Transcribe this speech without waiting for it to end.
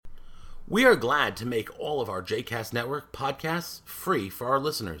We are glad to make all of our JCast Network podcasts free for our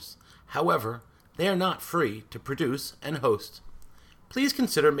listeners. However, they are not free to produce and host. Please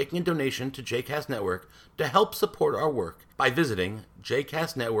consider making a donation to JCast Network to help support our work by visiting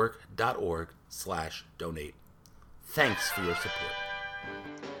jcastnetwork.org/donate. Thanks for your support.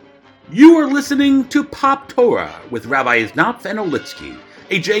 You are listening to Pop Torah with Rabbis Knopf and Olitsky,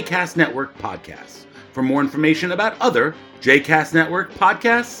 a JCast Network podcast. For more information about other JCast Network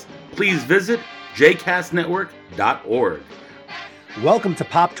podcasts, please visit jcastnetwork.org. Welcome to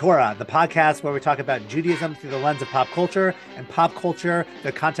Pop Torah, the podcast where we talk about Judaism through the lens of pop culture and pop culture,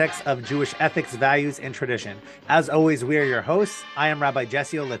 the context of Jewish ethics, values, and tradition. As always, we are your hosts. I am Rabbi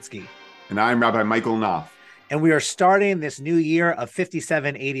Jesse Olitsky. And I'm Rabbi Michael Knopf. And we are starting this new year of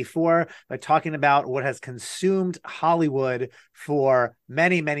 5784 by talking about what has consumed Hollywood for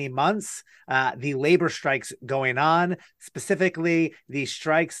many, many months. The labor strikes going on, specifically the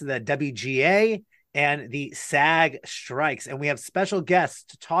strikes, the WGA and the SAG strikes. And we have special guests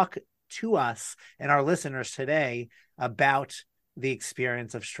to talk to us and our listeners today about the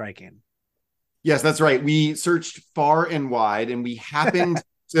experience of striking. Yes, that's right. We searched far and wide, and we happened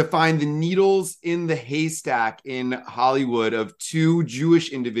to find the needles in the haystack in Hollywood of two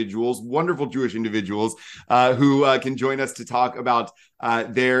Jewish individuals, wonderful Jewish individuals, who can join us to talk about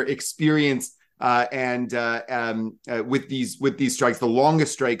their experience with these strikes, the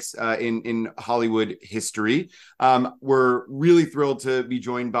longest strikes in Hollywood history. We're really thrilled to be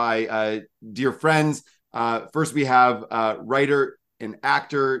joined by dear friends. First, we have writer and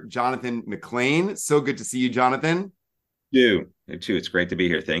actor Jonathan McLean. So good to see you, Jonathan. You too. It's great to be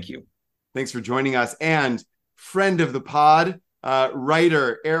here. Thank you. Thanks for joining us. And friend of the pod,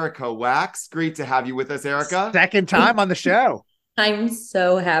 writer Erica Wax. Great to have you with us, Erica. Second time on the show. I'm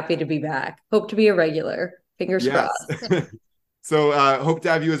so happy to be back. Hope to be a regular. Fingers crossed. So hope to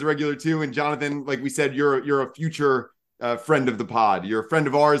have you as a regular too. And Jonathan, like we said, you're a future friend of the pod. You're a friend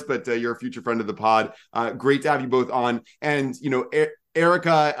of ours, but you're a future friend of the pod. Great to have you both on. And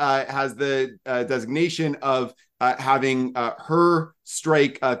Erica has the designation of having her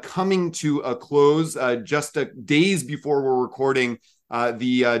strike coming to a close just days before we're recording.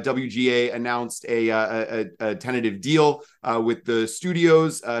 The WGA announced a tentative deal with the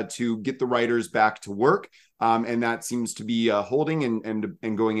studios to get the writers back to work. And that seems to be holding and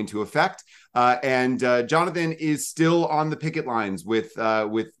going into effect. And Jonathan is still on the picket lines with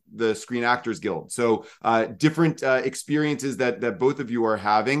the Screen Actors Guild. So different experiences that both of you are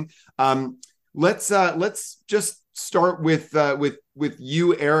having. Let's just start with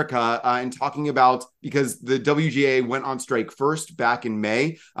you, Erica, and talking about, because the WGA went on strike first back in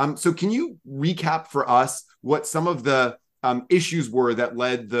May. So can you recap for us what some of the issues were that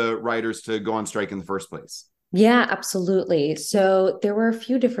led the writers to go on strike in the first place? Yeah, absolutely. So there were a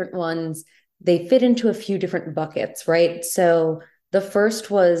few different ones. They fit into a few different buckets, right? So the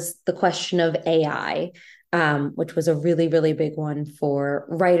first was the question of AI, which was a really, really big one for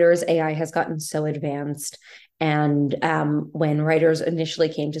writers. AI has gotten so advanced. And when writers initially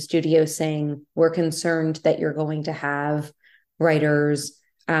came to studios saying, we're concerned that you're going to have writers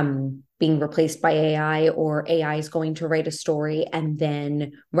being replaced by AI, or AI is going to write a story and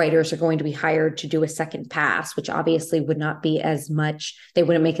then writers are going to be hired to do a second pass, which obviously would not be as much. They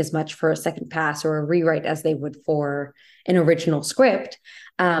wouldn't make as much for a second pass or a rewrite as they would for an original script.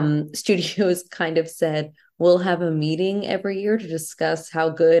 Studios kind of said, we'll have a meeting every year to discuss how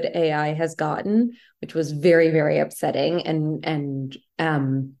good AI has gotten, which was very, very upsetting and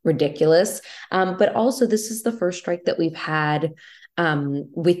ridiculous. But also, this is the first strike that we've had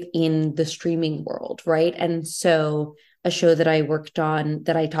within the streaming world, right? And so a show that I worked on,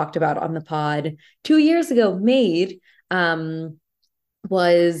 that I talked about on the pod 2 years ago, Made, was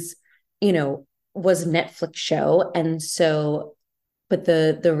a Netflix show. And so, but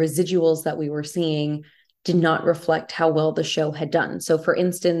the residuals that we were seeing did not reflect how well the show had done. So for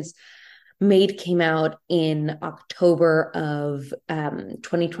instance, Made came out in October of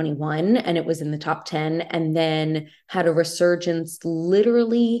 2021, and it was in the top 10, and then had a resurgence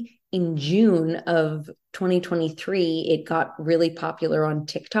literally in June of 2023. It got really popular on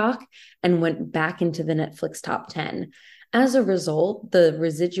TikTok and went back into the Netflix top 10. As a result, the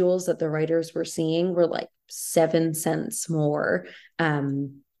residuals that the writers were seeing were like 7 cents more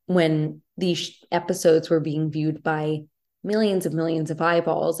when these episodes were being viewed by millions of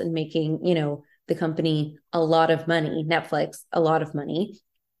eyeballs and making, the company a lot of money, Netflix, a lot of money,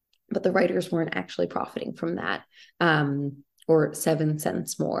 but the writers weren't actually profiting from that, or 7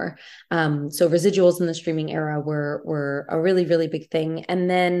 cents more. So residuals in the streaming era were a really, really big thing. And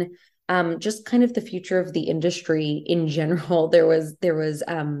then just kind of the future of the industry in general. There was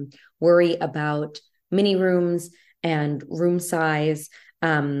worry about mini rooms and room size,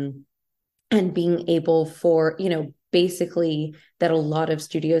 and being able for, basically that a lot of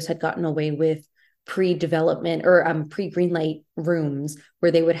studios had gotten away with pre-development or pre-greenlight rooms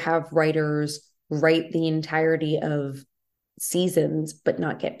where they would have writers write the entirety of seasons but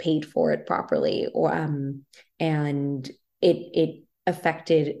not get paid for it properly, or and it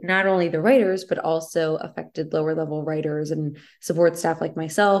affected not only the writers but also affected lower level writers and support staff like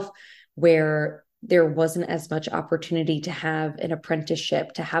myself, where there wasn't as much opportunity to have an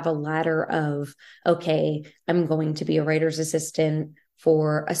apprenticeship, to have a ladder of, okay, I'm going to be a writer's assistant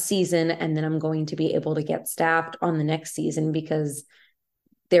for a season, and then I'm going to be able to get staffed on the next season, because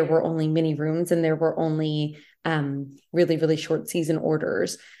there were only mini rooms and there were only really, really short season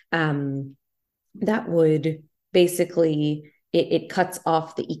orders. That would basically, it cuts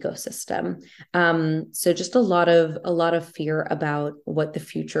off the ecosystem. So just a lot of fear about what the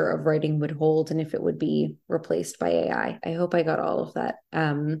future of writing would hold and if it would be replaced by AI. I hope I got all of that.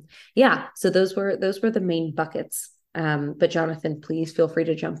 Yeah. So those were the main buckets. But Jonathan, please feel free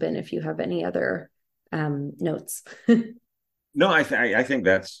to jump in if you have any other notes. No, I think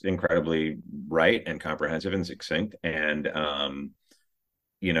that's incredibly right and comprehensive and succinct. And I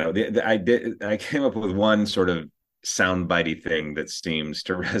came up with one sort of soundbitey thing that seems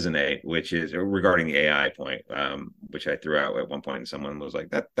to resonate, which is regarding the AI point, which I threw out at one point, and someone was like,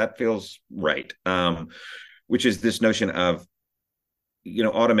 that feels right. Which is this notion of,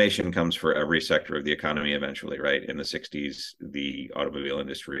 automation comes for every sector of the economy eventually, right? In the 60s, the automobile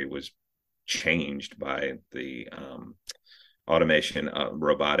industry was changed by the automation,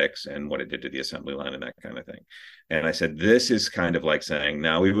 robotics, and what it did to the assembly line and that kind of thing. And I said, this is kind of like saying,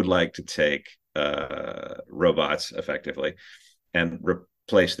 now we would like to take robots effectively and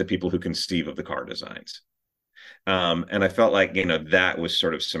replace the people who conceive of the car designs. And I felt like, that was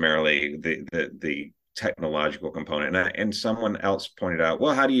sort of summarily the technological component. And someone else pointed out,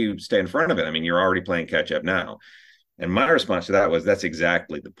 well, how do you stay in front of it? I mean, you're already playing catch up now. And my response to that was, that's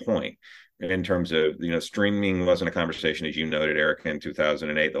exactly the point. In terms of, streaming wasn't a conversation, as you noted, Erica, in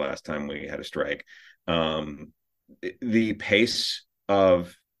 2008, the last time we had a strike. The pace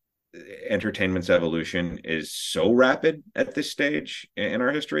of entertainment's evolution is so rapid at this stage in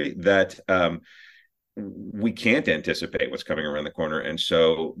our history that we can't anticipate what's coming around the corner. And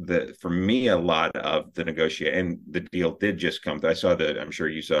so for me, a lot of the negotiation, and the deal did just come. I'm sure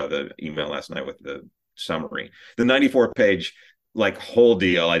you saw the email last night with the summary, the 94-page whole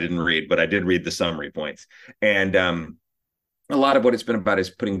deal. I didn't read, but I did read the summary points. And a lot of what it's been about is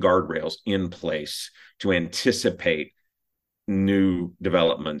putting guardrails in place to anticipate new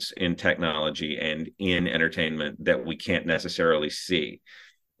developments in technology and in entertainment that we can't necessarily see.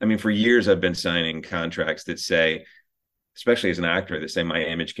 I mean, for years, I've been signing contracts that say, especially as an actor, that say my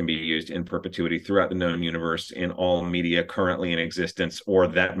image can be used in perpetuity throughout the known universe in all media currently in existence or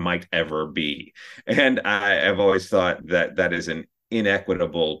that might ever be. And I've always thought that that is an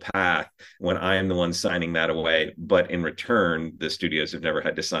inequitable path when I am the one signing that away. But in return, the studios have never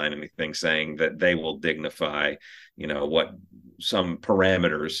had to sign anything saying that they will dignify, what some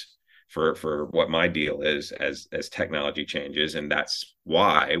parameters for what my deal is as technology changes. And that's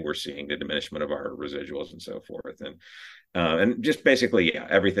why we're seeing the diminishment of our residuals and so forth. And just basically, yeah,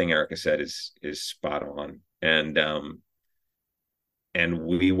 everything Erica said is spot on. And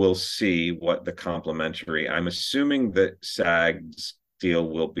we will see what the complementary, I'm assuming that SAG's deal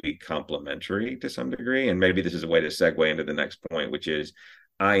will be complementary to some degree. And maybe this is a way to segue into the next point, which is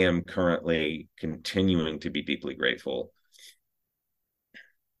I am currently continuing to be deeply grateful.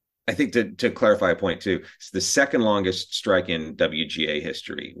 I think to clarify a point too, it's the second longest strike in WGA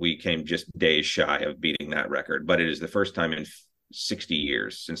history. We came just days shy of beating that record, but it is the first time in 60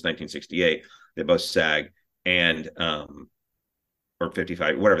 years, since 1968, that both SAG and or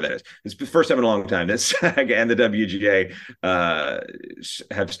 55, whatever that is. It's the first time in a long time that SAG and the WGA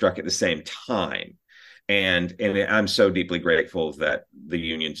have struck at the same time. And I'm so deeply grateful that the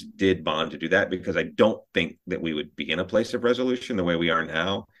unions did bond to do that, because I don't think that we would be in a place of resolution the way we are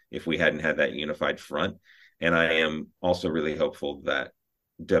now if we hadn't had that unified front. And I am also really hopeful that,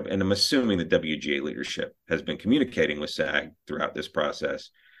 and I'm assuming the WGA leadership has been communicating with SAG throughout this process,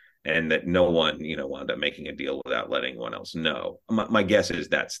 and that no one, wound up making a deal without letting anyone else know. My guess is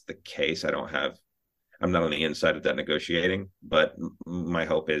that's the case. I'm not on the inside of that negotiating, but my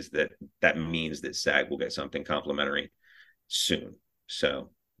hope is that means that SAG will get something complimentary soon.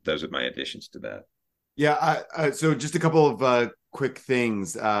 So those are my additions to that. Yeah. So just a couple of quick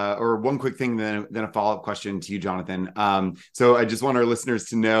things, or one quick thing, then a follow-up question to you, Jonathan. So I just want our listeners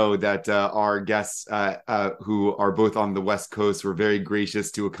to know that our guests who are both on the West Coast were very gracious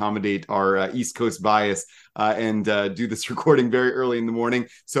to accommodate our East Coast bias and do this recording very early in the morning.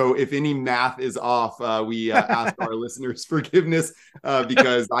 So if any math is off, we ask our listeners forgiveness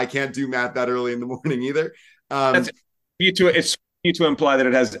because I can't do math that early in the morning either. That's it's you to imply that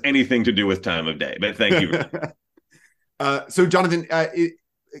it has anything to do with time of day, but thank you. So Jonathan,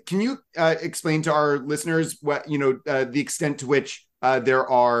 can you explain to our listeners what, the extent to which there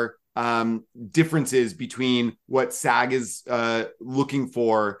are differences between what SAG is looking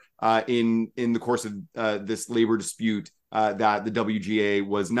for in the course of this labor dispute that the WGA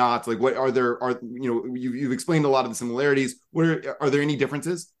was not? Like, what you've explained a lot of the similarities. Are there any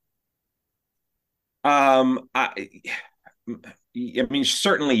differences? I mean,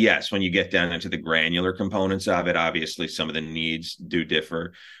 certainly, yes. When you get down into the granular components of it, obviously some of the needs do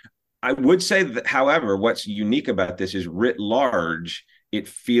differ. I would say that, however, what's unique about this is writ large, it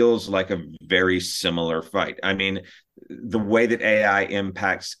feels like a very similar fight. I mean, the way that AI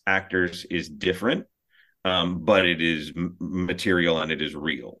impacts actors is different, but it is material and it is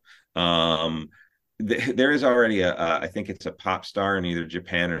real. There is already I think it's a pop star in either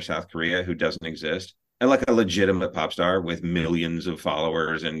Japan or South Korea who doesn't exist, and like a legitimate pop star with millions of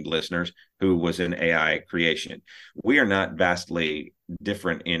followers and listeners who was an AI creation. We are not vastly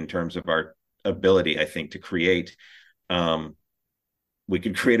different in terms of our ability, I think, to create. We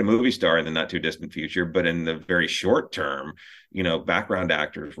could create a movie star in the not too distant future, but in the very short term, background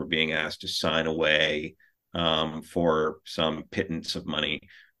actors were being asked to sign away for some pittance of money,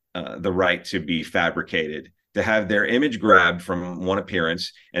 the right to be fabricated, to have their image grabbed from one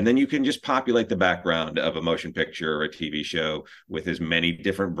appearance, and then you can just populate the background of a motion picture or a TV show with as many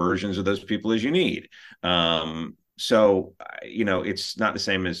different versions of those people as you need. So, it's not the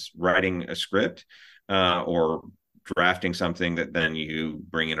same as writing a script or drafting something that then you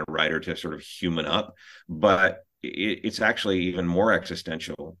bring in a writer to sort of human up, but it's actually even more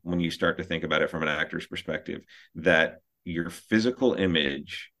existential when you start to think about it from an actor's perspective, that your physical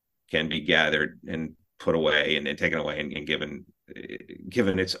image can be gathered and put away and taken away and given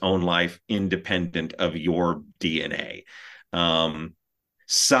its own life independent of your DNA.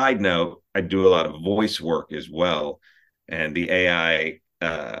 Side note, I do a lot of voice work as well, and the AI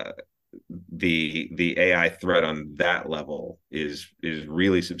the AI threat on that level is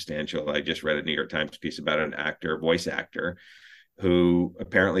really substantial. I just read a New York Times piece about an voice actor, who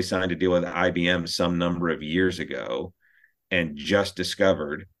apparently signed a deal with IBM some number of years ago and just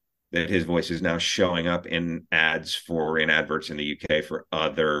discovered that his voice is now showing up in adverts in the UK for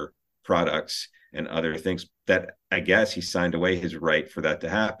other products and other things, that I guess he signed away his right for that to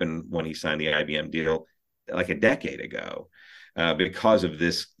happen when he signed the IBM deal like a decade ago, because of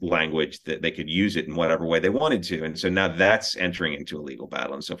this language that they could use it in whatever way they wanted to. And so now that's entering into a legal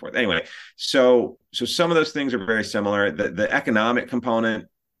battle and so forth. Anyway, so some of those things are very similar. The economic component,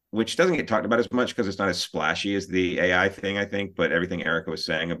 which doesn't get talked about as much because it's not as splashy as the AI thing, I think, but everything Erica was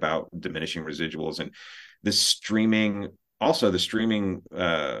saying about diminishing residuals and the streaming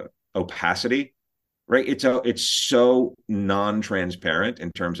opacity, right? It's so non-transparent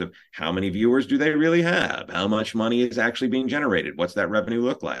in terms of how many viewers do they really have? How much money is actually being generated? What's that revenue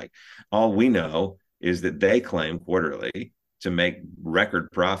look like? All we know is that they claim quarterly to make record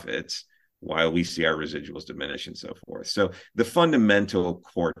profits while we see our residuals diminish and so forth. So the fundamental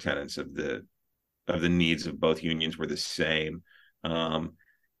core tenets of the needs of both unions were the same. I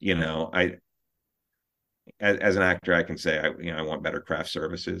as an actor, I can say I want better craft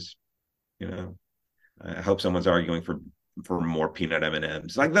services. I hope someone's arguing for more peanut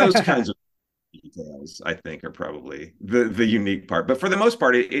M&Ms, like those kinds of details. I think are probably the unique part. But for the most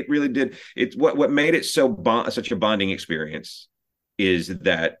part, it really did. It's what made it such a bonding experience is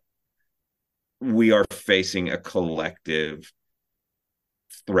that we are facing a collective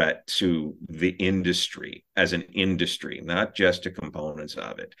threat to the industry as an industry, not just to components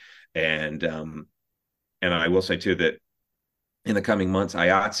of it. And I will say too that in the coming months,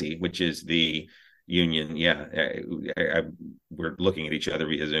 IATSE, which is the union, we're looking at each other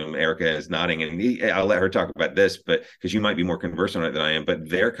via Zoom. Erica is nodding, and I'll let her talk about this, but because you might be more conversant on it than I am. But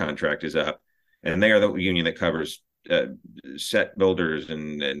their contract is up, and they are the union that covers set builders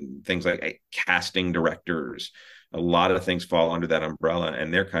and things like casting directors. A lot of things fall under that umbrella,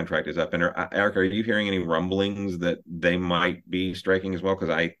 and their contract is up. And Erica, are you hearing any rumblings that they might be striking as well?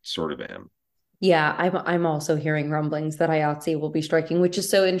 Because I sort of am. Yeah, I'm also hearing rumblings that IATSE will be striking, which is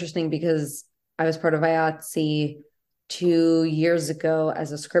so interesting because I was part of IATSE 2 years ago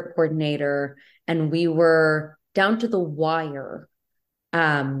as a script coordinator, and we were down to the wire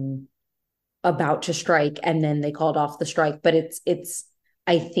about to strike, and then they called off the strike. But it's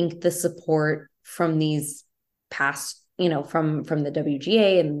I think the support from these past, from the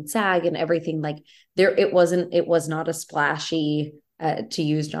WGA and SAG and everything, like it was not a splashy, to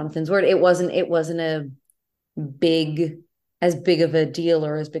use Jonathan's word, it wasn't a as big of a deal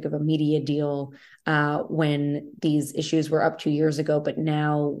or as big of a media deal when these issues were up 2 years ago. But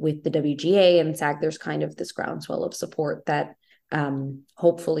now with the WGA and SAG, there's kind of this groundswell of support that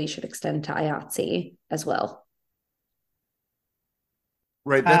hopefully should extend to IATSE as well.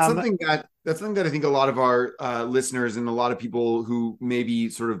 Right. That's something that I think a lot of our listeners and a lot of people who may be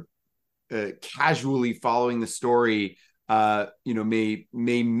sort of casually following the story,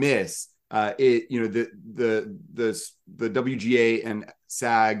 may miss. The WGA and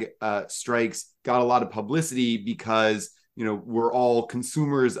SAG strikes got a lot of publicity because we're all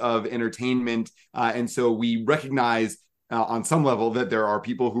consumers of entertainment, and so we recognize on some level that there are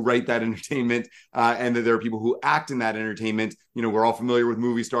people who write that entertainment, and that there are people who act in that entertainment. We're all familiar with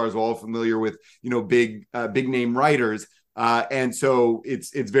movie stars, we're all familiar with big name writers. And so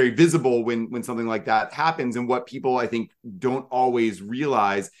it's very visible when something like that happens. And what people, I think, don't always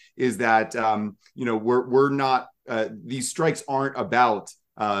realize is that we're not these strikes aren't about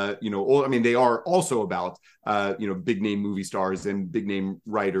they are also about big name movie stars and big name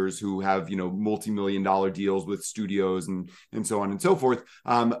writers who have multi-million-dollar deals with studios and so on and so forth.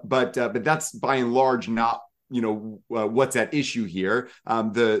 But that's by and large not what's at issue here.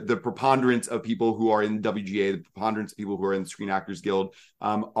 The preponderance of people who are in WGA, the preponderance of people who are in the Screen Actors Guild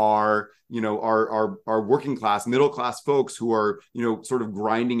are working class, middle class folks who are sort of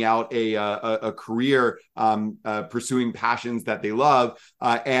grinding out a career, pursuing passions that they love,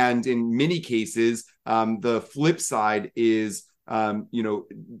 and in many cases, the flip side is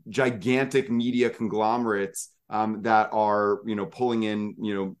gigantic media conglomerates that are pulling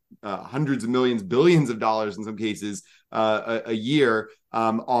in hundreds of millions, billions of dollars in some cases a year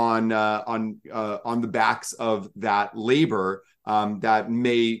on the backs of that labor that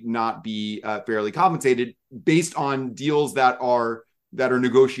may not be fairly compensated based on deals that are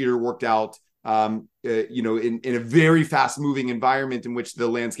negotiated or worked out in a very fast moving environment in which the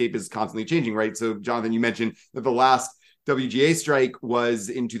landscape is constantly changing, right? So Jonathan, you mentioned that the last WGA strike was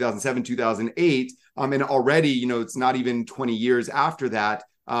in 2007, 2008. And already, it's not even 20 years after that.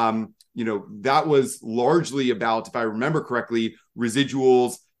 That was largely about, if I remember correctly,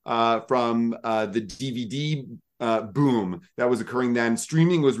 residuals from the DVD boom that was occurring then.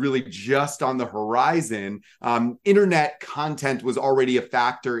 Streaming was really just on the horizon. Internet content was already a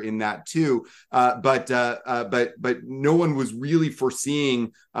factor in that too, but no one was really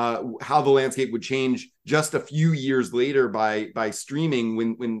foreseeing how the landscape would change just a few years later by streaming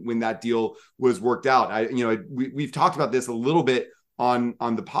when that deal was worked out. We've talked about this a little bit on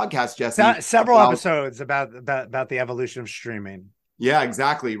the podcast, Jesse. Several episodes about the evolution of streaming. Yeah,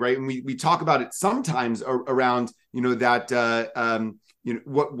 exactly. Right. And we talk about it sometimes around, what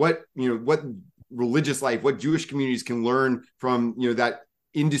religious life, what Jewish communities can learn from, that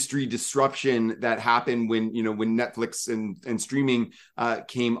industry disruption that happened when Netflix and streaming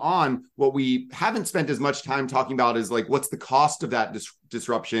came on. What we haven't spent as much time talking about is like, what's the cost of that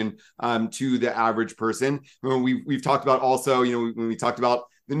disruption to the average person? We've talked about also, when we talked about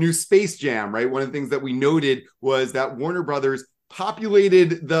the new Space Jam, right? One of the things that we noted was that Warner Brothers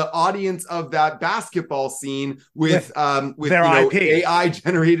populated the audience of that basketball scene with AI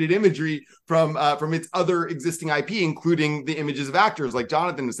generated imagery from its other existing IP, including the images of actors, like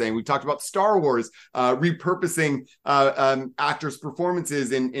Jonathan was saying. We've talked about Star Wars repurposing actors'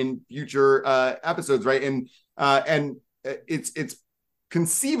 performances in future episodes, right? And it's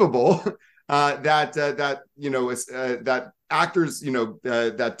conceivable that actors,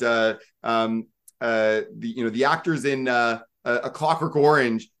 the actors in A Clockwork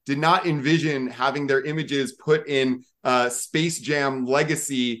Orange did not envision having their images put in Space Jam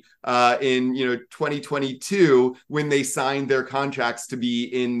Legacy in 2022 when they signed their contracts to be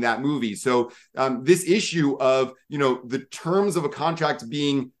in that movie. So this issue of the terms of a contract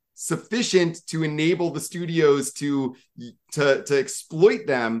being sufficient to enable the studios to exploit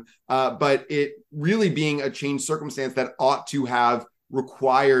them, but it really being a changed circumstance that ought to have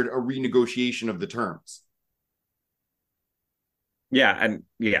required a renegotiation of the terms. Yeah,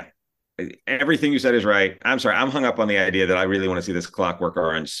 everything you said is right. I'm sorry, I'm hung up on the idea that I really want to see this Clockwork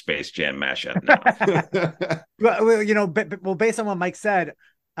Orange Space Jam mashup now. Well, based on what Mike said,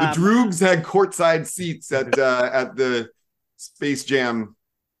 the Droogs had courtside seats at the Space Jam.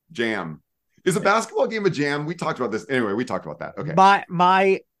 Is a basketball game a jam? We talked about this. Anyway, we talked about that. Okay.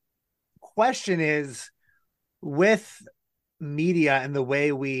 My question is, with media and the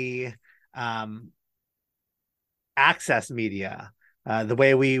way we access media, the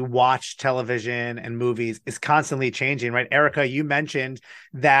way we watch television and movies is constantly changing, right? Erica, you mentioned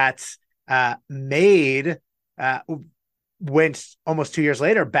that Made went almost 2 years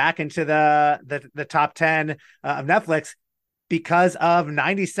later back into the top 10 of Netflix because of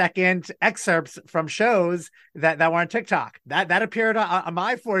 90-second excerpts from shows that were on TikTok. That appeared on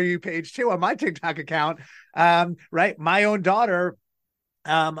my For You page too, on my TikTok account. Right. My own daughter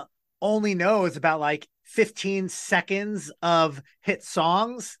only knows about like 15 seconds of hit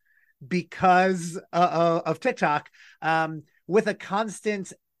songs because of TikTok, with a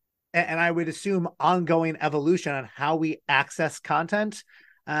constant, and I would assume ongoing evolution on how we access content.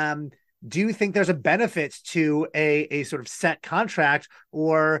 Do you think there's a benefit to a sort of set contract,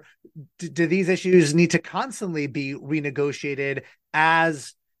 or do these issues need to constantly be renegotiated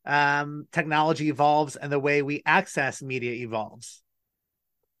as technology evolves and the way we access media evolves?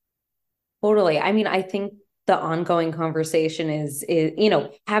 Totally. I mean, I think the ongoing conversation is,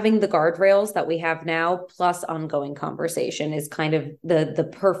 having the guardrails that we have now plus ongoing conversation is kind of the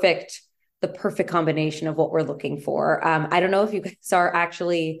perfect combination of what we're looking for. I don't know if you guys are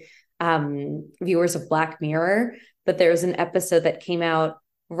actually viewers of Black Mirror, but there's an episode that came out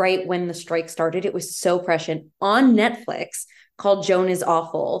right when the strike started. It was so prescient on Netflix, called Joan is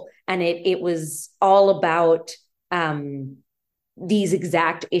Awful. And it was all about these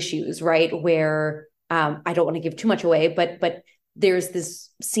exact issues, right? Where I don't want to give too much away, but there's this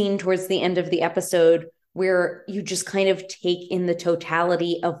scene towards the end of the episode where you just kind of take in the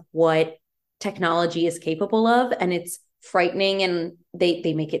totality of what technology is capable of, and it's frightening, and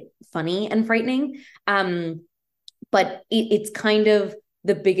they make it funny and frightening. But it's kind of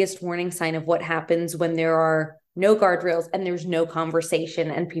the biggest warning sign of what happens when there are no guardrails and there's no conversation,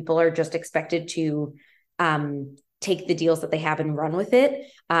 and people are just expected to take the deals that they have and run with it.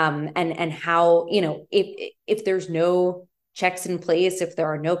 And how, if there's no checks in place, if there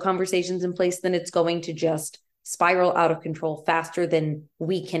are no conversations in place, then it's going to just spiral out of control faster than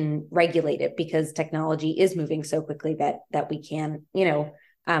we can regulate it, because technology is moving so quickly that we can,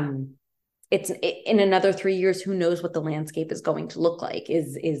 it's in another 3 years, who knows what the landscape is going to look like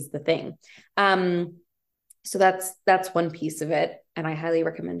is the thing. So that's one piece of it. And I highly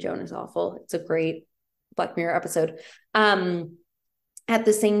recommend Joan is Awful. It's a great Black Mirror episode. At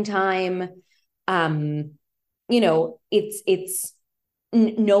the same time, it's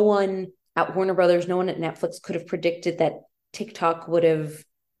no one at Warner Brothers, no one at Netflix could have predicted that TikTok would have,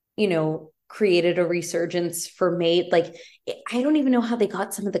 created a resurgence for Made. Like, I don't even know how they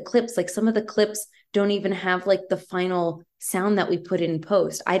got some of the clips. Like, some of the clips don't even have like the final sound that we put in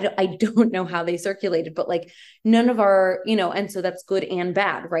post. I don't know how they circulated, but like none of our, and so that's good and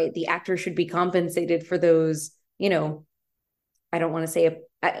bad, right? The actor should be compensated for those, I don't want to say,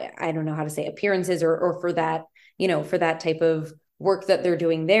 I don't know how to say appearances or for that, for that type of work that they're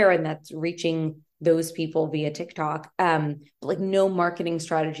doing there, and that's reaching those people via TikTok. But like no marketing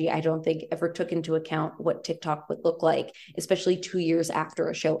strategy, I don't think, ever took into account what TikTok would look like, especially 2 years after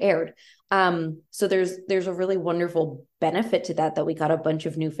a show aired. So there's a really wonderful benefit to that we got a bunch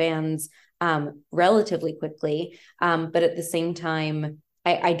of new fans relatively quickly. But at the same time,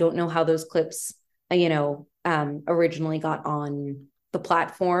 I don't know how those clips, originally got on the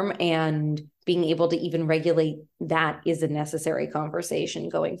platform, and being able to even regulate that is a necessary conversation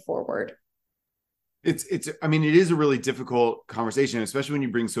going forward. It is a really difficult conversation, especially when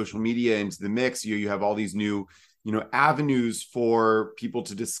you bring social media into the mix. You have all these new, avenues for people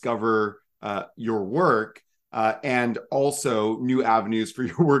to discover your work, and also new avenues for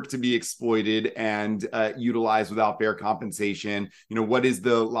your work to be exploited and utilized without fair compensation. What is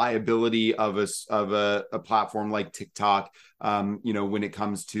the liability of a platform like TikTok? When it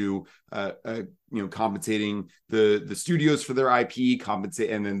comes to compensating the studios for their IP,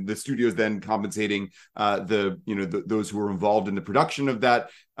 and then the studios then compensating those who are involved in the production of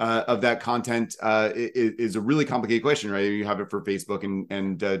that content, is a really complicated question, right? You have it for Facebook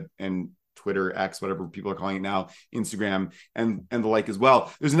and Twitter, X, whatever people are calling it now, Instagram, and the like as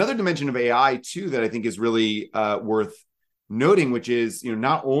well. There's another dimension of AI too that I think is really worth noting, which is,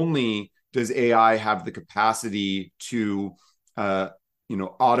 not only does AI have the capacity to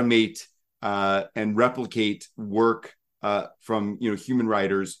automate and replicate work from human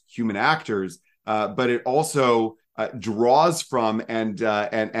writers, human actors, but it also draws from and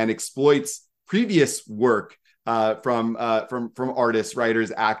exploits previous work from artists,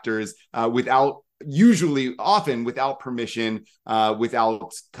 writers, actors, without usually often without permission,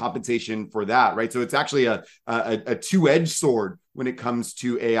 without compensation for that, right? So it's actually a two-edged sword when it comes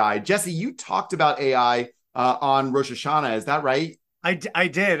to AI. Jesse, you talked about AI on Rosh Hashanah, is that right? I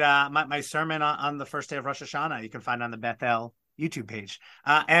did. My sermon on the first day of Rosh Hashanah, you can find on the Bethel YouTube page.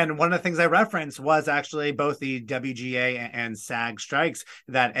 And one of the things I referenced was actually both the WGA and SAG strikes,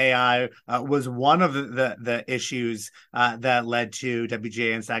 that AI was one of the issues that led to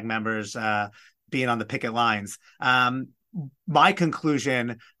WGA and SAG members being on the picket lines. My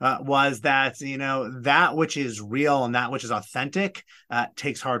conclusion was that, that which is real and that which is authentic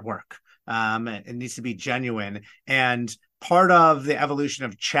takes hard work. It needs to be genuine. And part of the evolution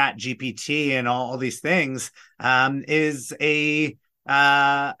of Chat GPT and all these things is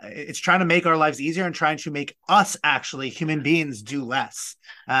it's trying to make our lives easier and trying to make us, actually human beings, do less.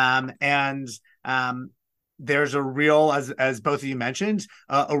 There's a real, as both of you mentioned,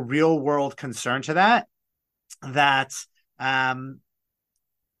 a real world concern to that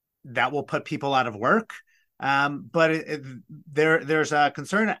will put people out of work. But there's a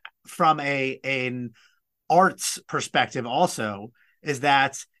concern from an arts perspective also, is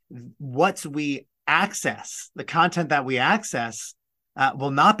that what we access, the content that we access,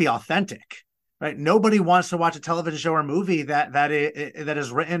 will not be authentic, right? Nobody wants to watch a television show or movie that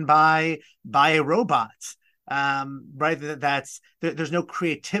is written by a robot, right? There's no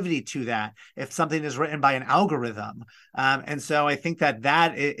creativity to that if something is written by an algorithm. And so I think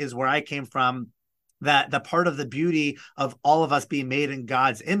that is where I came from. That the part of the beauty of all of us being made in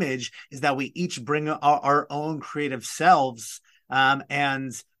God's image is that we each bring our own creative selves,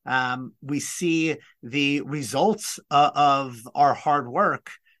 and we see the results of our hard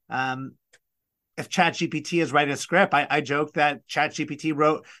work. If ChatGPT is writing a script, I joke that ChatGPT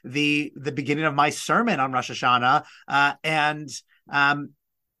wrote the beginning of my sermon on Rosh Hashanah, and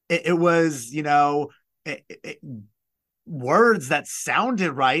it was, words that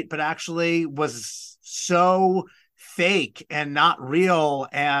sounded right, but actually was so fake and not real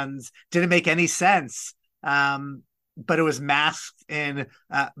and didn't make any sense. But it was masked in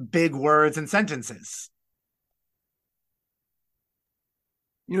big words and sentences.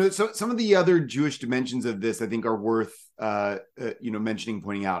 So some of the other Jewish dimensions of this, I think, are worth mentioning,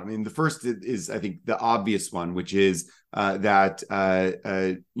 pointing out. I mean, the first is, I think, the obvious one, which is that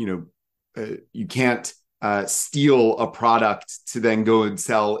you can't steal a product to then go and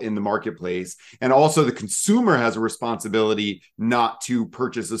sell in the marketplace. And also the consumer has a responsibility not to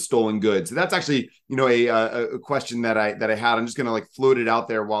purchase a stolen good. So that's actually, a question that I had. I'm just going to float it out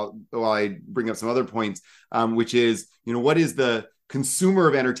there while I bring up some other points, which is, what is the consumer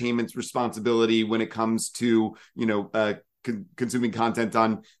of entertainment's responsibility when it comes to, consuming content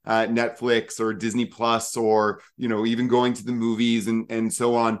on Netflix or Disney Plus, or, even going to the movies and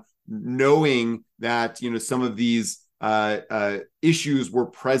so on, knowing that some of these issues were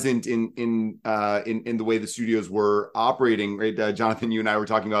present in the way the studios were operating, right? Jonathan, you and I were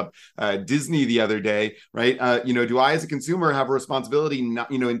talking about Disney the other day, right? Do I as a consumer have a responsibility not,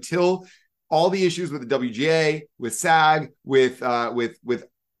 until all the issues with the WGA, with SAG, with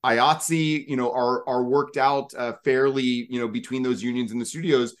IATSE, are worked out fairly, between those unions and the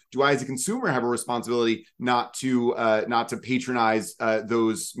studios? Do I, as a consumer, have a responsibility not to patronize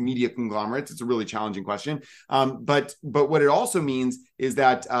those media conglomerates? It's a really challenging question. But what it also means is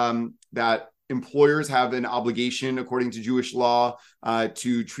that that employers have an obligation, according to Jewish law,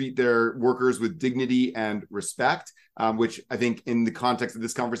 to treat their workers with dignity and respect, which I think, in the context of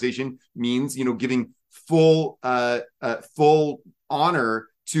this conversation, means giving full honor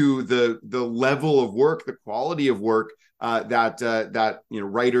to the level of work, the quality of work that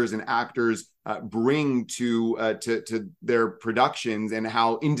writers and actors bring to their productions, and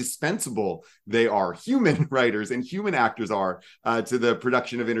how indispensable they are, human writers and human actors are, to the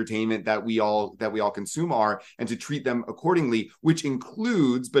production of entertainment that we all consume are, and to treat them accordingly, which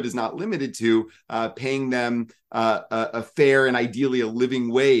includes, but is not limited to, paying them a fair and ideally a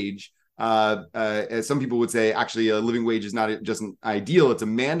living wage. As some people would say, actually, a living wage is not just an ideal; it's a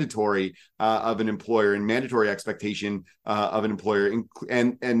mandatory of an employer, and mandatory expectation of an employer,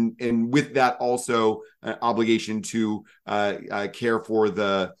 and with that also an obligation to care for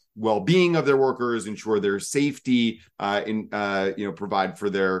the well-being of their workers, ensure their safety, provide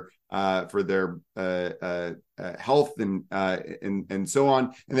for their health and so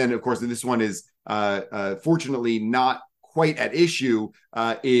on. And then, of course, this one is fortunately not quite at issue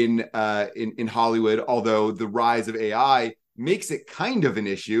in Hollywood, although the rise of AI makes it kind of an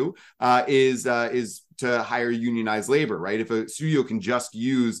issue, is to hire unionized labor, right? If a studio can just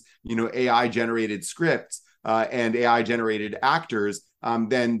use AI generated scripts and AI generated actors,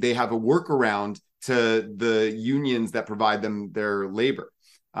 then they have a workaround to the unions that provide them their labor.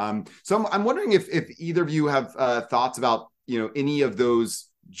 So I'm wondering if either of you have thoughts about, any of those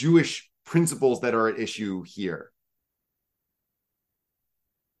Jewish principles that are at issue here.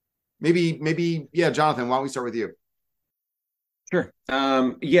 Maybe, yeah, Jonathan, why don't we start with you? Sure.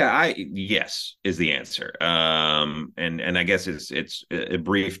 Yes is the answer. And I guess it's a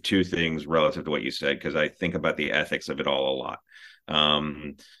brief two things relative to what you said, because I think about the ethics of it all a lot.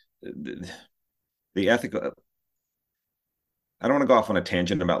 The ethical. I don't want to go off on a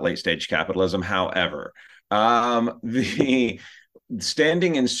tangent about late stage capitalism. However, the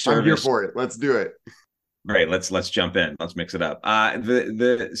standing in service. I'm here for it. Let's do it. Right. Let's jump in. Let's mix it up.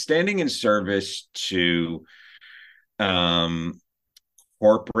 The standing in service to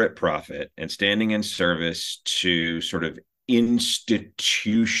corporate profit and standing in service to sort of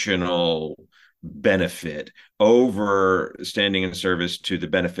institutional benefit over standing in service to the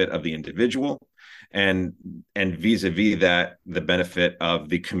benefit of the individual and vis-a-vis that the benefit of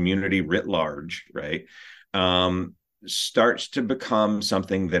the community writ large, right, starts to become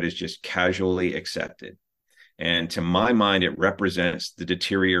something that is just casually accepted. And to my mind, it represents the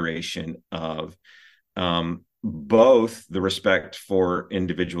deterioration of both the respect for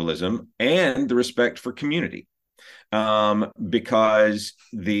individualism and the respect for community, because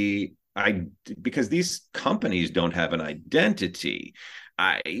these companies don't have an identity.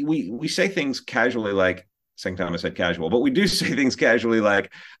 We say things casually, like second time I said casual, but we do say things casually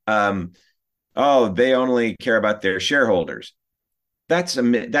like, oh, they only care about their shareholders. That's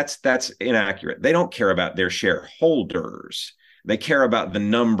inaccurate. They don't care about their shareholders. They care about the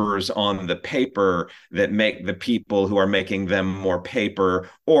numbers on the paper that make the people who are making them more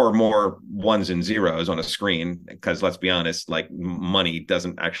paper or more ones and zeros on a screen. Because let's be honest, like money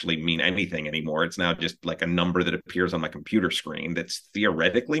doesn't actually mean anything anymore. It's now just like a number that appears on my computer screen that's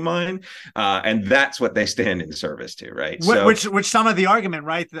theoretically mine. And that's what they stand in service to, right? Which some of the argument,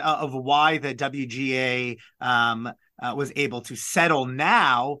 right, of why the WGA was able to settle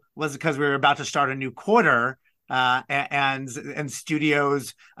now was because we were about to start a new quarter. And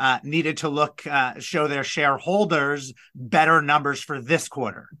studios needed to show their shareholders better numbers for this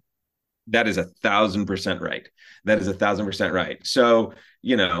quarter. That is 1,000% right. That is 1,000% right. So,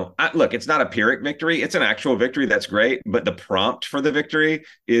 look, it's not a Pyrrhic victory. It's an actual victory. That's great. But the prompt for the victory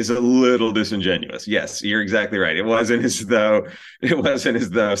is a little disingenuous. Yes, you're exactly right. It wasn't as though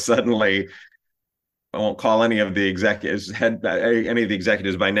suddenly, I won't call any of the executives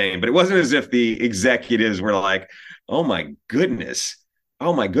by name, but it wasn't as if the executives were like, oh my goodness,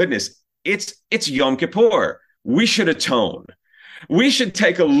 it's Yom Kippur. We should atone. We should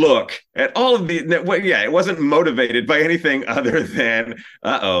take a look at all of it wasn't motivated by anything other than,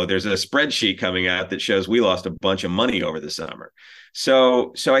 there's a spreadsheet coming out that shows we lost a bunch of money over the summer.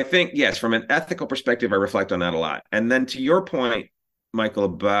 So I think, yes, from an ethical perspective, I reflect on that a lot. And then to your point, Michael,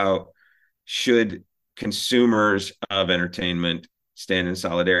 about should consumers of entertainment stand in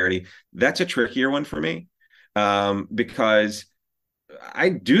solidarity, that's a trickier one for me, because I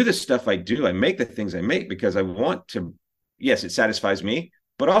do the stuff I do. I make the things I make because I want to, yes, it satisfies me,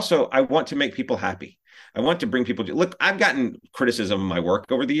 but also I want to make people happy. I want to bring people to look. I've gotten criticism of my work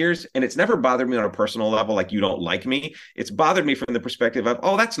over the years, and it's never bothered me on a personal level, like you don't like me. It's bothered me from the perspective of,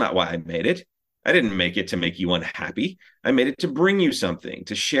 oh, that's not why I made it. I didn't make it to make you unhappy. I made it to bring you something,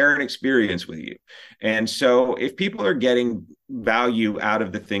 to share an experience with you. And so if people are getting value out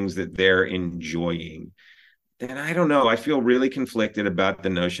of the things that they're enjoying, then I don't know. I feel really conflicted about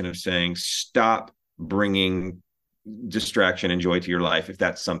the notion of saying, stop bringing distraction and joy to your life if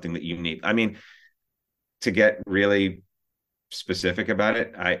that's something that you need. I mean, to get really specific about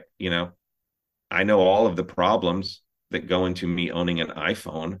it, I know all of the problems that go into me owning an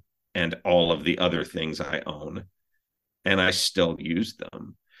iPhone and all of the other things I own, and I still use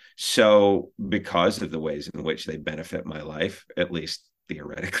them. So because of the ways in which they benefit my life, at least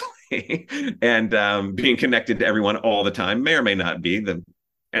theoretically, and being connected to everyone all the time may or may not be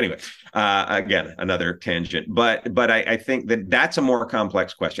anyway, again, another tangent, but I think that's a more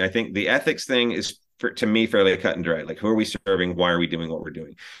complex question. I think the ethics thing is, to me, fairly cut and dry. Like, who are we serving? Why are we doing what we're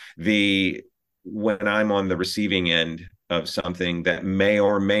doing? When I'm on the receiving end of something that may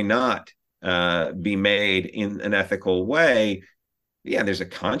or may not be made in an ethical way, yeah, there's a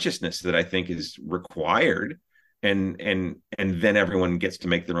consciousness that I think is required, and then everyone gets to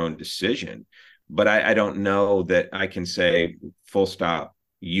make their own decision. But I don't know that I can say, full stop,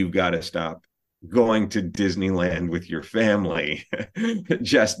 you've got to stop going to Disneyland with your family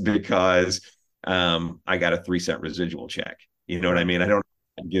just because I got a 3-cent residual check. You know what I mean? I don't.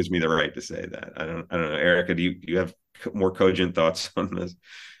 It gives me the right to say that. I don't know. Erica, do you have more cogent thoughts on this?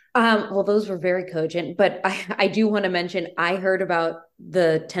 Well, those were very cogent, but I do want to mention I heard about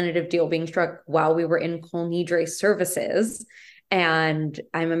the tentative deal being struck while we were in Kol Nidre services, and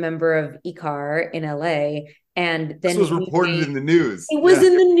I'm a member of ICAR in LA. And This then was reported in the news. it was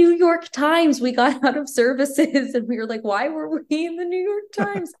in the New York Times. We got out of services and we were like, why were we in the New York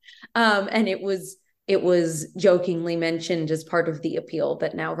Times? And it was jokingly mentioned as part of the appeal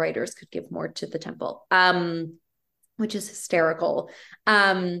that now writers could give more to the temple. Which is hysterical.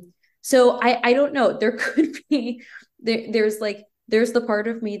 So I don't know. There could be there's the part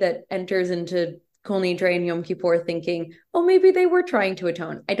of me that enters into Kol Nidre and Yom Kippur thinking, oh, maybe they were trying to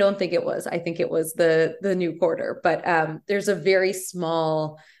atone. I don't think it was. I think it was the new quarter. But there's a very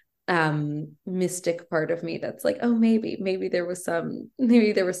small mystic part of me that's like, oh, maybe there was some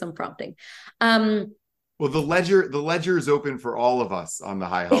prompting. Well, the ledger is open for all of us on the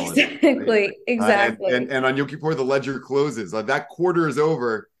high holiday. Exactly. And on Yom Kippur, the ledger closes. That quarter is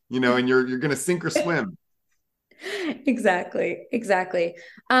over, and you're going to sink or swim. Exactly.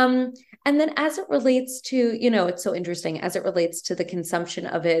 And then as it relates to, it's so interesting, as it relates to the consumption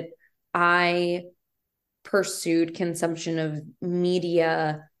of it, I pursued consumption of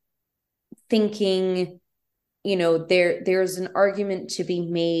media thinking, there's an argument to be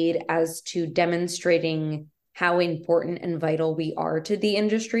made as to demonstrating how important and vital we are to the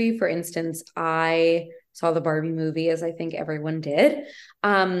industry. For instance, I saw the Barbie movie, as I think everyone did.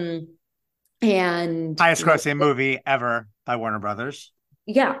 And highest grossing movie ever by Warner Brothers.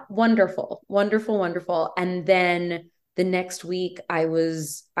 Yeah, wonderful. And then the next week I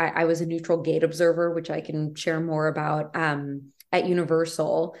was a neutral gate observer, which I can share more about, at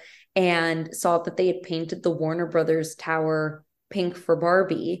Universal, and saw that they had painted the Warner Brothers Tower pink for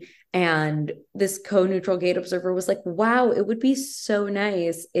Barbie. And this co-neutral gate observer was like, wow, it would be so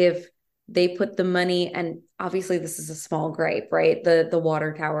nice if they put the money, and obviously this is a small gripe, right? The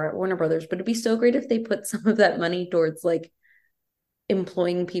water tower at Warner Brothers, but it'd be so great if they put some of that money towards like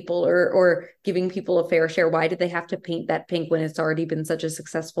employing people or giving people a fair share. Why did they have to paint that pink when it's already been such a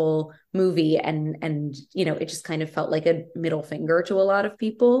successful movie? And it just kind of felt like a middle finger to a lot of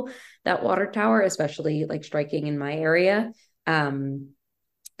people, that water tower, especially like striking in my area.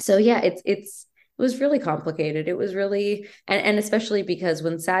 So yeah, it was really complicated. It was really, and especially because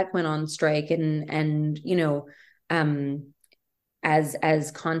when SAG went on strike and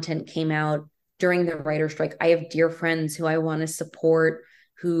as content came out during the writer strike, I have dear friends who I want to support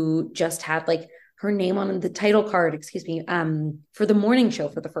who just had like her name on the title card, for the morning show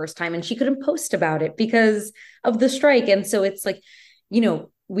for the first time. And she couldn't post about it because of the strike. And so it's like,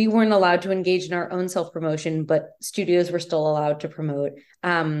 we weren't allowed to engage in our own self-promotion, but studios were still allowed to promote.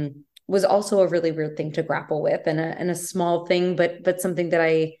 Was also a really weird thing to grapple with, and a small thing, but something that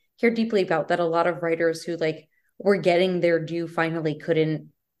I care deeply about, that a lot of writers who like were getting their due finally couldn't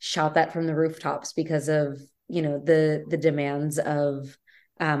shout that from the rooftops because of, the demands of,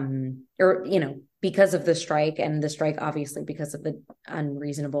 because of the strike, and the strike, obviously, because of the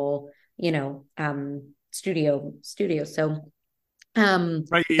unreasonable, studio. So,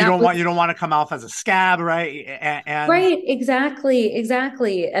 right. You don't want to come off as a scab, right? And right.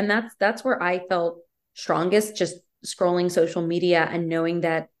 Exactly. And that's where I felt strongest, just scrolling social media and knowing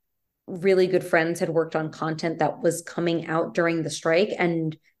that really good friends had worked on content that was coming out during the strike,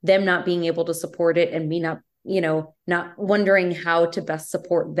 and them not being able to support it, and me not wondering how to best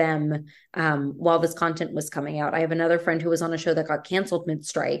support them while this content was coming out. I have another friend who was on a show that got canceled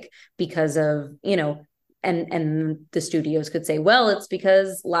mid-strike because of, and the studios could say, well, it's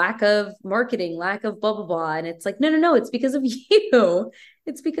because lack of marketing, lack of blah, blah, blah. And it's like, no, it's because of you.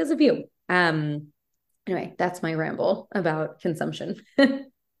 It's because of you. Anyway, that's my ramble about consumption.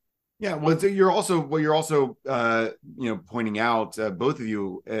 Yeah, well, so you're also pointing out, both of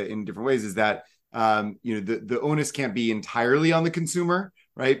you, in different ways, is that the onus can't be entirely on the consumer,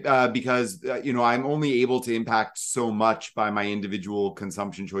 right? Because I'm only able to impact so much by my individual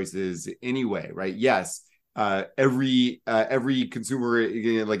consumption choices anyway, right? Yes, every consumer,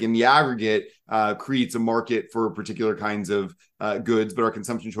 like in the aggregate, creates a market for particular kinds of goods, but our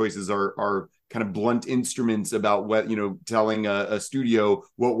consumption choices are kind of blunt instruments about what, telling a studio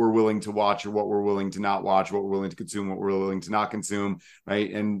what we're willing to watch or what we're willing to not watch, what we're willing to consume, what we're willing to not consume,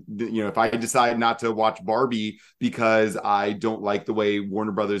 right? And if I decide not to watch Barbie because I don't like the way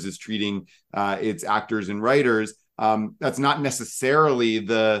Warner Brothers is treating its actors and writers, that's not necessarily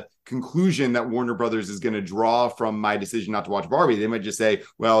the conclusion that Warner Brothers is going to draw from my decision not to watch Barbie. They might just say,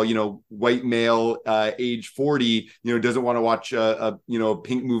 well, white male, age 40, doesn't want to watch a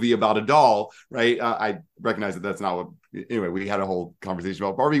pink movie about a doll, right? I recognize that that's not what. Anyway, we had a whole conversation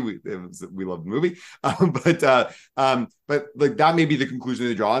about Barbie. We love the movie, but like that may be the conclusion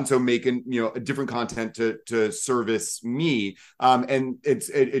they draw, and so making a different content to service me, and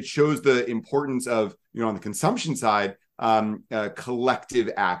it shows the importance of on the consumption side, collective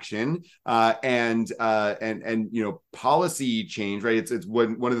action, and policy change, right? It's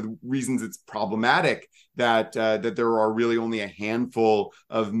one of the reasons it's problematic that there are really only a handful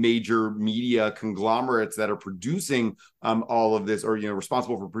of major media conglomerates that are producing all of this, or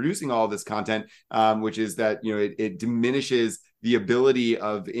responsible for producing all of this content, which is that it diminishes the ability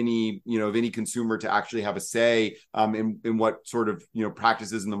of any consumer to actually have a say in what sort of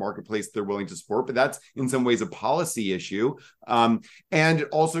practices in the marketplace they're willing to support. But that's in some ways a policy issue, and it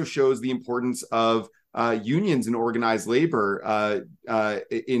also shows the importance of unions and organized labor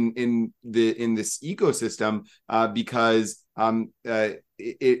in this ecosystem, because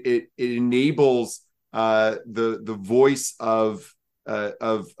it enables the voice of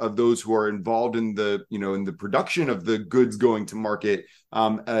those who are involved in the production of the goods going to market,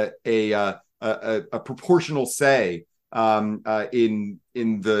 a proportional say in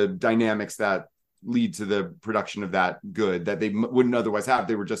the dynamics that lead to the production of that good that they wouldn't otherwise have.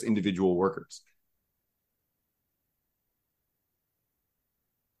 They were just individual workers.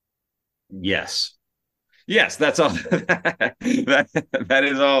 Yes, that's all. that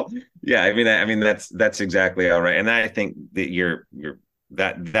is all. Yeah, I mean that's exactly all right. And I think that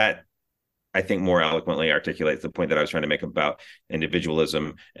that I think more eloquently articulates the point that I was trying to make about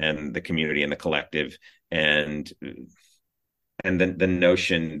individualism and the community and the collective, and then the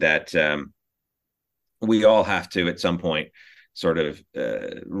notion that we all have to at some point sort of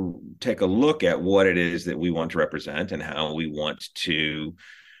take a look at what it is that we want to represent and how we want to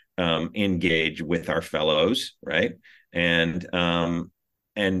engage with our fellows, right? And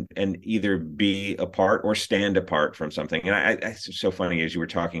either be apart or stand apart from something. And it's so funny as you were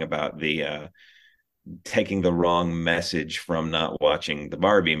talking about the taking the wrong message from not watching the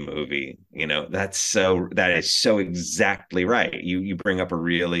Barbie movie. That is so exactly right. You bring up a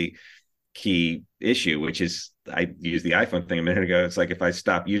really key issue, which is, I used the iPhone thing a minute ago. It's like, if I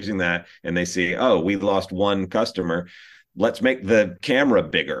stop using that and they see, oh, we lost one customer, let's make the camera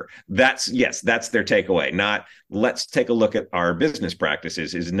bigger. That's their takeaway. Not let's take a look at our business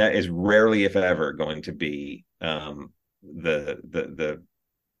practices is rarely, if ever, going to be the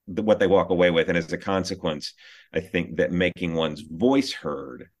what they walk away with. And as a consequence, I think that making one's voice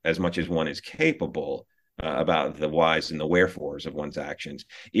heard as much as one is capable about the whys and the wherefores of one's actions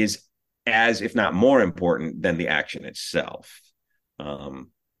is as, if not more important than the action itself.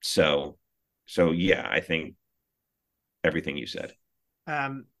 So yeah, I think everything you said.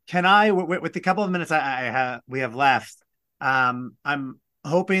 Can I, with the couple of minutes we have left, I'm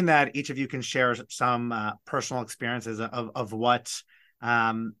hoping that each of you can share some personal experiences of what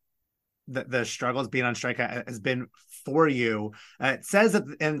the struggles being on strike has been for you. It says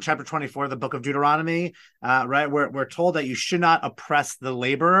in chapter 24 of the book of Deuteronomy, right, we're told that you should not oppress the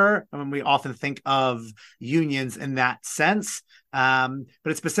laborer. I mean, we often think of unions in that sense, but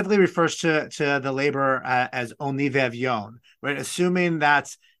it specifically refers to the laborer as oni ve'avion, right? Assuming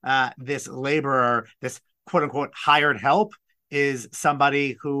that this laborer, this quote unquote hired help, is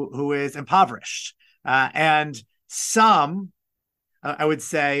somebody who is impoverished, and some. I would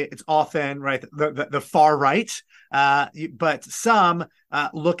say it's often right the far right, but some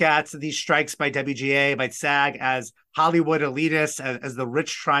look at these strikes by WGA, by SAG, as Hollywood elitists, as the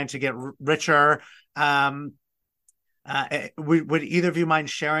rich trying to get richer. Would either of you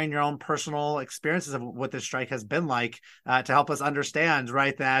mind sharing your own personal experiences of what this strike has been like to help us understand,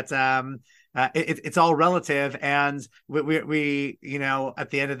 right, that it's all relative, and we at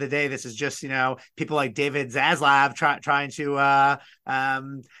the end of the day, this is just people like David Zaslav trying to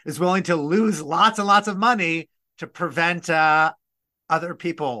is willing to lose lots and lots of money to prevent other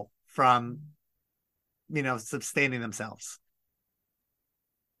people from sustaining themselves.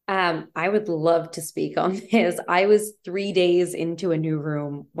 I would love to speak on this. I was 3 days into a new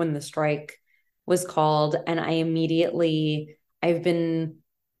room when the strike was called, and I've been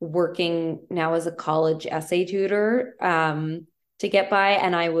working now as a college essay tutor to get by,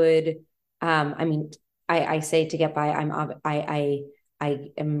 and I would I say to get by, I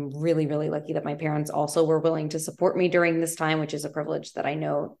am really, really lucky that my parents also were willing to support me during this time, which is a privilege that I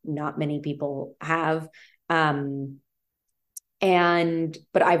know not many people have.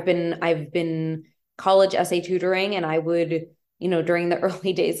 But I've been college essay tutoring, and I would during the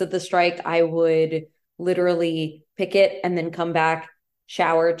early days of the strike, I would literally picket and then come back,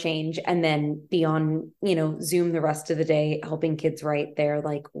 shower, change, and then be on, Zoom the rest of the day, helping kids write their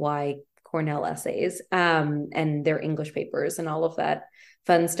like why Cornell essays, and their English papers and all of that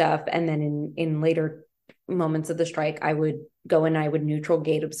fun stuff. And then in later moments of the strike, I would go and I would neutral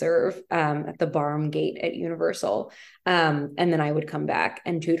gate observe at the Barham Gate at Universal. And then I would come back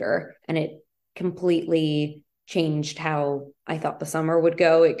and tutor. And it completely changed how I thought the summer would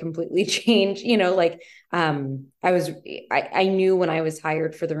go. It completely changed, I knew when I was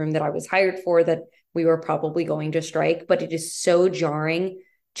hired for the room that I was hired for that we were probably going to strike, but it is so jarring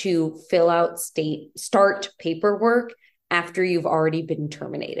to fill out start paperwork after you've already been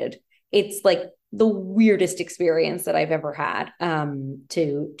terminated. It's like the weirdest experience that I've ever had,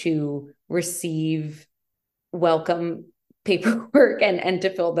 to receive welcome paperwork and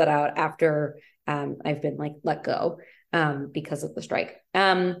to fill that out after I've been like let go because of the strike.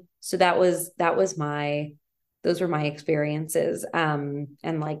 So those were my experiences. And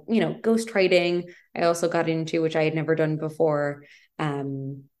ghostwriting, I also got into, which I had never done before.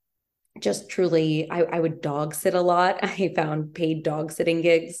 Just truly, I would dog sit a lot. I found paid dog sitting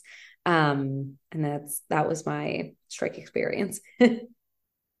gigs. And that was my strike experience.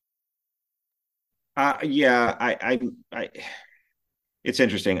 It's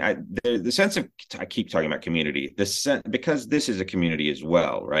interesting. The sense of, I keep talking about community, because this is a community as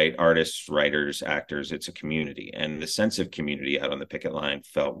well, right? Artists, writers, actors, it's a community. And the sense of community out on the picket line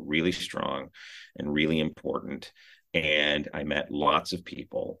felt really strong and really important. And I met lots of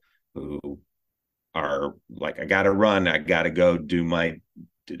people who are like, I got to run. I got to go do my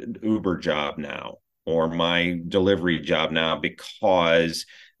Uber job now, or my delivery job now, because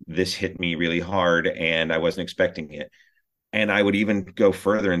this hit me really hard and I wasn't expecting it. And I would even go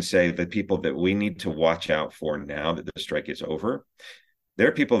further and say the people that we need to watch out for now that the strike is over, there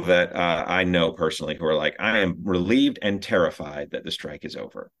are people that I know personally who are like, I am relieved and terrified that the strike is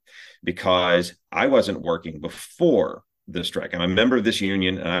over, because I wasn't working before the strike. I'm a member of this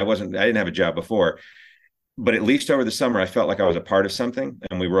union and I didn't have a job before, but at least over the summer, I felt like I was a part of something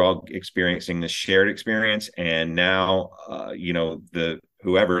and we were all experiencing this shared experience. And now, the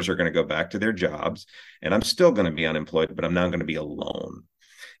whoever's are going to go back to their jobs, and I'm still going to be unemployed, but I'm not going to be alone.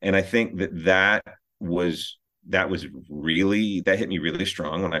 And I think that hit me really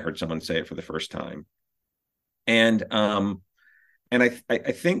strong when I heard someone say it for the first time. And I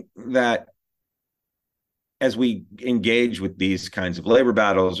think that as we engage with these kinds of labor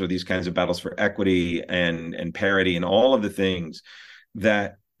battles or these kinds of battles for equity and parity and all of the things,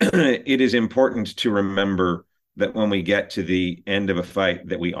 that it is important to remember that when we get to the end of a fight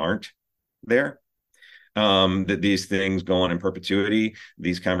that we aren't there, that these things go on in perpetuity.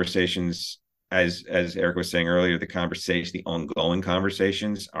 These conversations, as Eric was saying earlier, the ongoing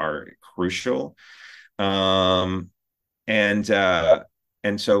conversations are crucial. And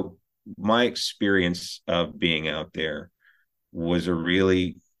so my experience of being out there was I've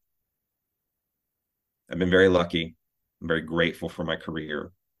been very lucky. I'm very grateful for my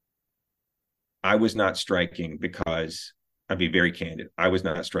career. I was not striking because, I'll be very candid, I was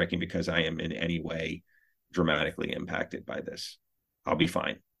not striking because I am in any way dramatically impacted by this. I'll be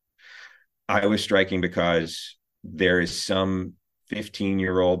fine. I was striking because there is some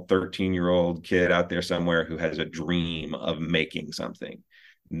 15-year-old, 13-year-old kid out there somewhere who has a dream of making something,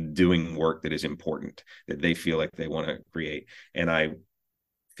 doing work that is important, that they feel like they want to create. And I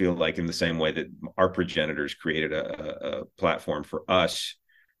feel like in the same way that our progenitors created a platform for us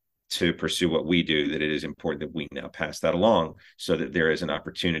to pursue what we do, that it is important that we now pass that along so that there is an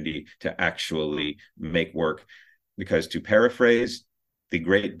opportunity to actually make work. Because, to paraphrase the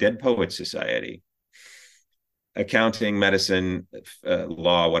great Dead Poets Society, accounting, medicine,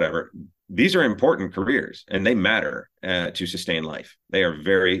 law, whatever, these are important careers and they matter to sustain life. They are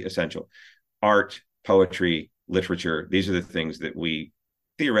very essential. Art, poetry, literature, these are the things that we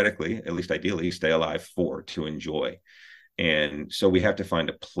theoretically, at least ideally, stay alive for, to enjoy. And so we have to find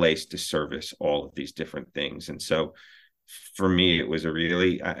a place to service all of these different things. And so for me, it was a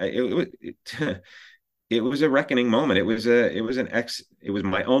really, it was a reckoning moment. It was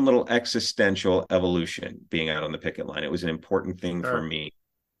my own little existential evolution being out on the picket line. It was an important thing for me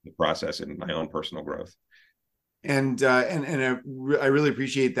to process in my own personal growth. And I really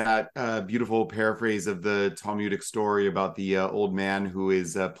appreciate that beautiful paraphrase of the Talmudic story about the old man who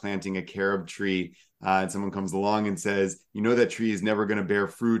is planting a carob tree, and someone comes along and says, that tree is never going to bear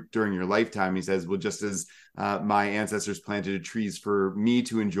fruit during your lifetime. He says, well, just as my ancestors planted trees for me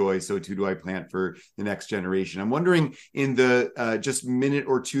to enjoy, so too do I plant for the next generation. I'm wondering, in the just minute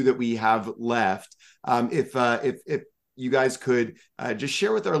or two that we have left, if you guys could just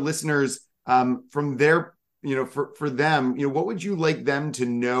share with our listeners from their, for them, what would you like them to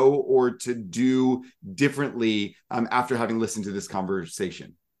know or to do differently after having listened to this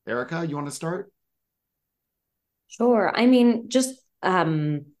conversation? Erica, you want to start? Sure. I mean, just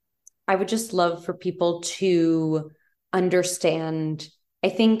I would just love for people to understand. I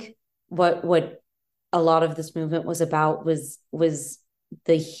think what a lot of this movement was about was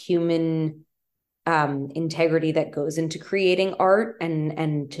the human integrity that goes into creating art,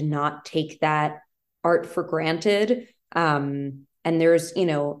 and to not take that art for granted. And there's,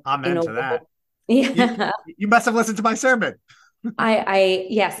 Amen to that. Yeah. You must have listened to my sermon.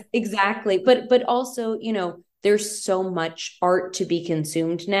 Yes, exactly. But also, there's so much art to be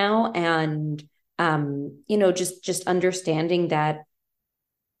consumed now. And, just understanding that,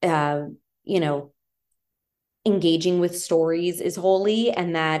 engaging with stories is holy,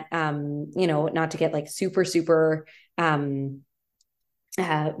 and that, not to get like super,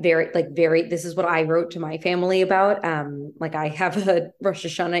 very, this is what I wrote to my family about. Like I have a Rosh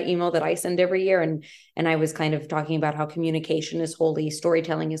Hashanah email that I send every year, and I was kind of talking about how communication is holy,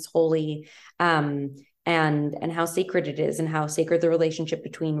 storytelling is holy, and how sacred it is, and how sacred the relationship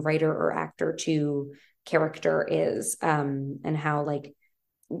between writer or actor to character is, and how, like,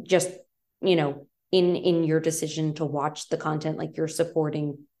 just, in your decision to watch the content, like, you're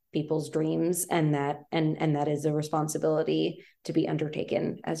supporting people's dreams, and that is a responsibility to be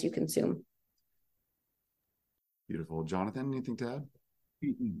undertaken as you consume. Beautiful. Jonathan, anything to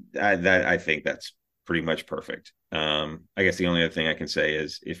add? I think that's pretty much perfect. I guess the only other thing I can say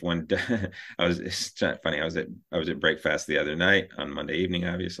is, if one, it's funny. I was at Breakfast the other night on Monday evening,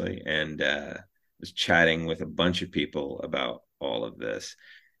 obviously, and was chatting with a bunch of people about all of this,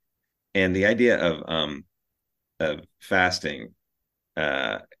 and the idea of fasting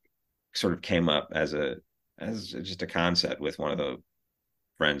sort of came up as just a concept with one of the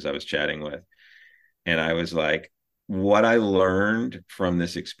friends I was chatting with, and I was like, what I learned from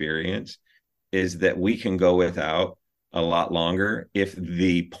this experience is that we can go without a lot longer if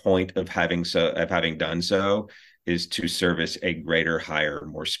the point of having done so is to service a greater, higher,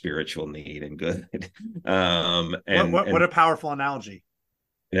 more spiritual need and good. What a powerful analogy.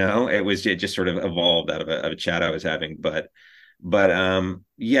 It just sort of evolved out of a chat I was having, but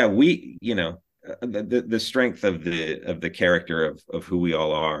yeah, we, the strength of the character of who we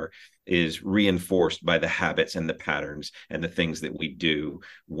all are is reinforced by the habits and the patterns and the things that we do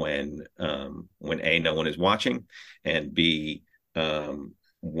when A, no one is watching, and B,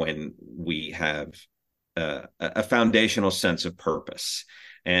 when we have a foundational sense of purpose.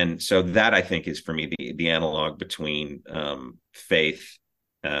 And so that, I think, is for me the analog between faith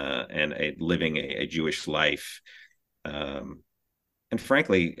and living a Jewish life, and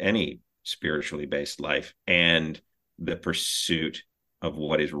frankly, any spiritually based life, and the pursuit of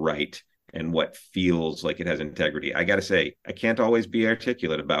what is right and what feels like it has integrity. I got to say, I can't always be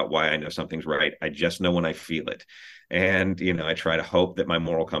articulate about why I know something's right. I just know when I feel it. And, I try to hope that my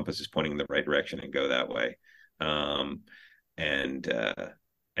moral compass is pointing in the right direction and go that way. And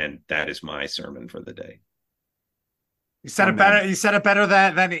that is my sermon for the day. You said it better. You said it better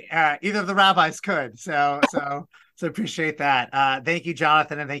than either of the rabbis could. So appreciate that. Thank you,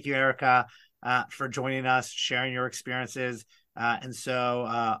 Jonathan, and thank you, Erica, for joining us, sharing your experiences, and so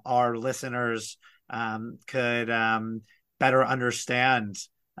our listeners could better understand,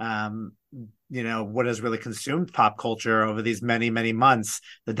 what has really consumed pop culture over these many months,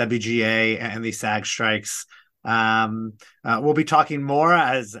 the WGA and the SAG strikes. We'll be talking more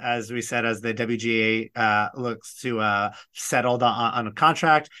as we said, as the WGA looks to settle on a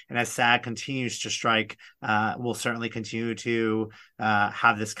contract, and as SAG continues to strike. We'll certainly continue to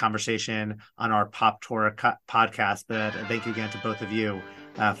have this conversation on our Pop Torah podcast. But thank you again to both of you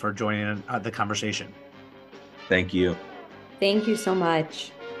for joining the conversation. Thank you. Thank you so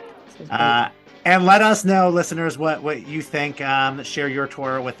much. And let us know, listeners, what you think. Share your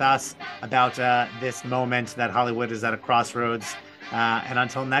Torah with us about this moment that Hollywood is at a crossroads. And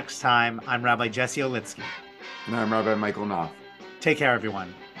until next time, I'm Rabbi Jesse Olitsky. And I'm Rabbi Michael Knopf. Take care,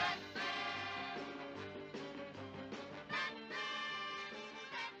 everyone.